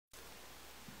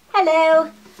Hello!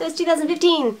 So it's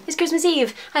 2015. It's Christmas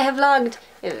Eve. I have vlogged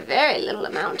a very little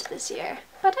amount this year,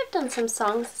 but I've done some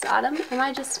songs this autumn. Am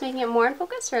I just making it more in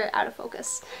focus or out of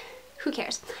focus? Who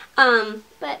cares?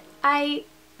 But I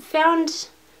found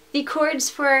the chords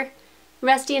for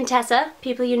Rusty and Tessa,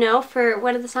 people you know, for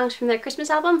one of the songs from their Christmas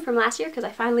album from last year because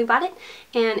I finally bought it,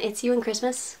 and it's You and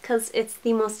Christmas because it's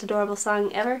the most adorable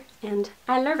song ever and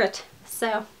I love it.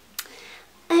 So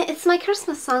it's my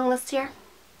Christmas song this year,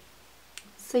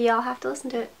 so y'all have to listen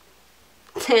to it.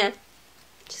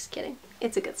 Just kidding.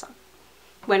 It's a good song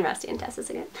when Rusty and Tessa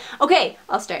sing it. Okay,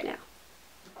 I'll start now.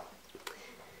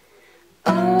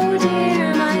 Oh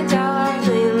dear, my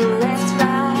darling, let's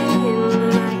ride in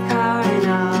my car and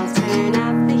I'll turn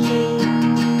up the heat.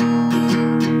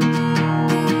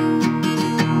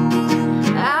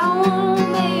 I won't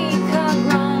make a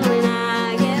groan when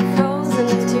I get frozen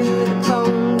to the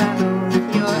bone by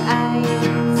both your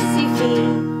icy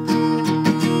feet.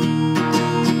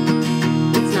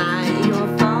 It's not your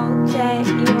fault that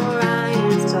your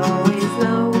iron's always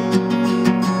low,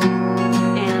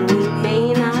 and we may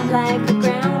not like the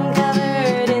ground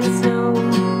covered in snow,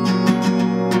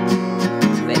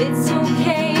 but it's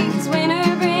okay 'cause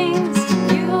winter brings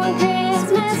you and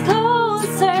Christmas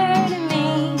closer to me.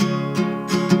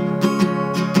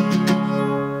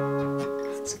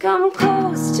 So come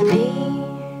close to me.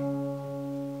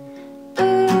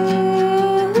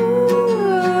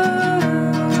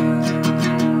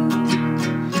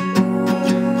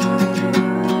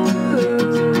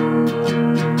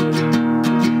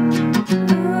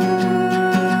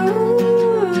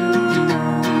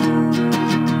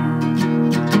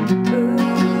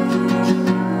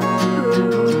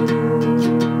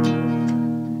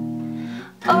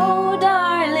 Oh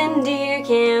darling dear,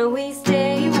 can we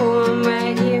stay warm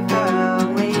right here far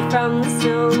away from the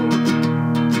snow?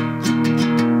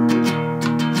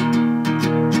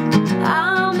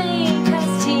 I'll make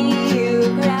us tea, you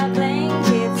grab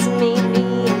blankets and meet me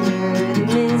under the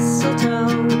mistletoe.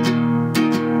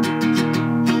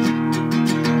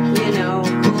 You know,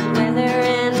 cold weather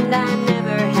and I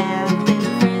never have been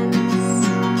friends,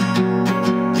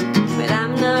 but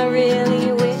I'm not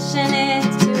really wishing it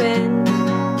to end.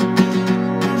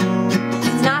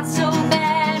 It's not so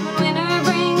bad when winter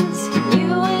brings you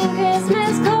and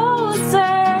Christmas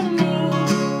closer to me.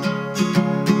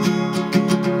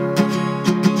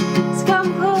 So come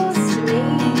close to me.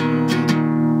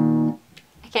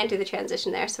 I can't do the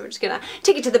transition there, so we're just gonna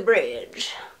take it to the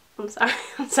bridge. I'm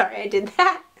sorry I did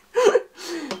that.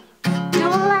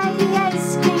 Don't like the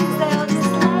ice creams, they'll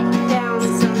just let you down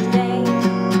someday.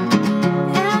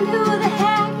 And who the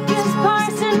heck is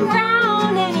Parson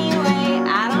Brown anyway? I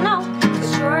don't know, but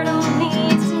sure don't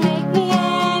need to make me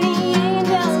any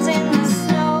angels in the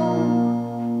snow.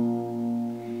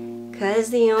 'Cause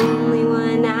the only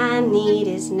one I need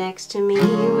is next to me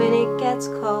when it gets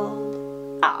cold.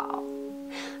 Aw.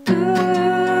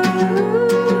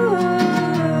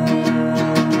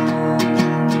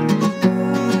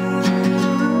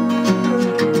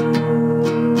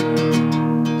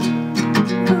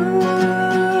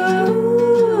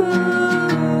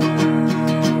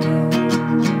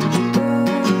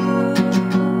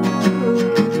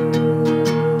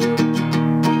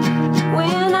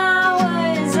 When I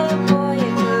was a boy, I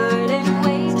couldn't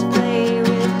wait to play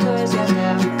with toys wrapped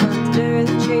up under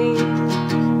the tree.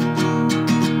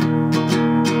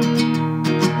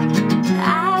 I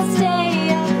stay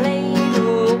up late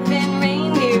hoping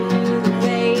reindeer flew the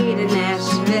way to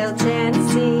Nashville,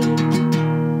 Tennessee.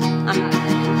 I'm not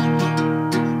kidding.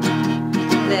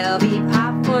 There'll be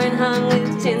popcorn hung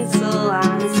with tinsel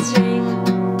on a string,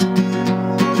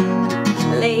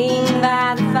 laying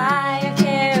by the fire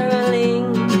caroling.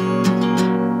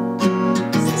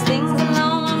 'Cause things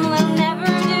alone will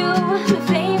never do. My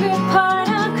favorite part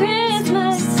of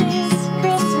Christmas is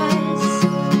Christmas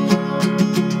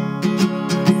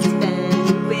spent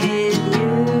with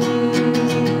you.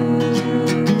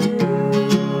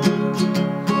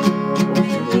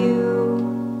 With you.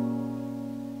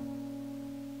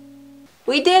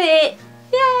 We did it!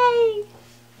 Yay!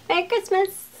 Merry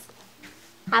Christmas!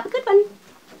 Have a good one!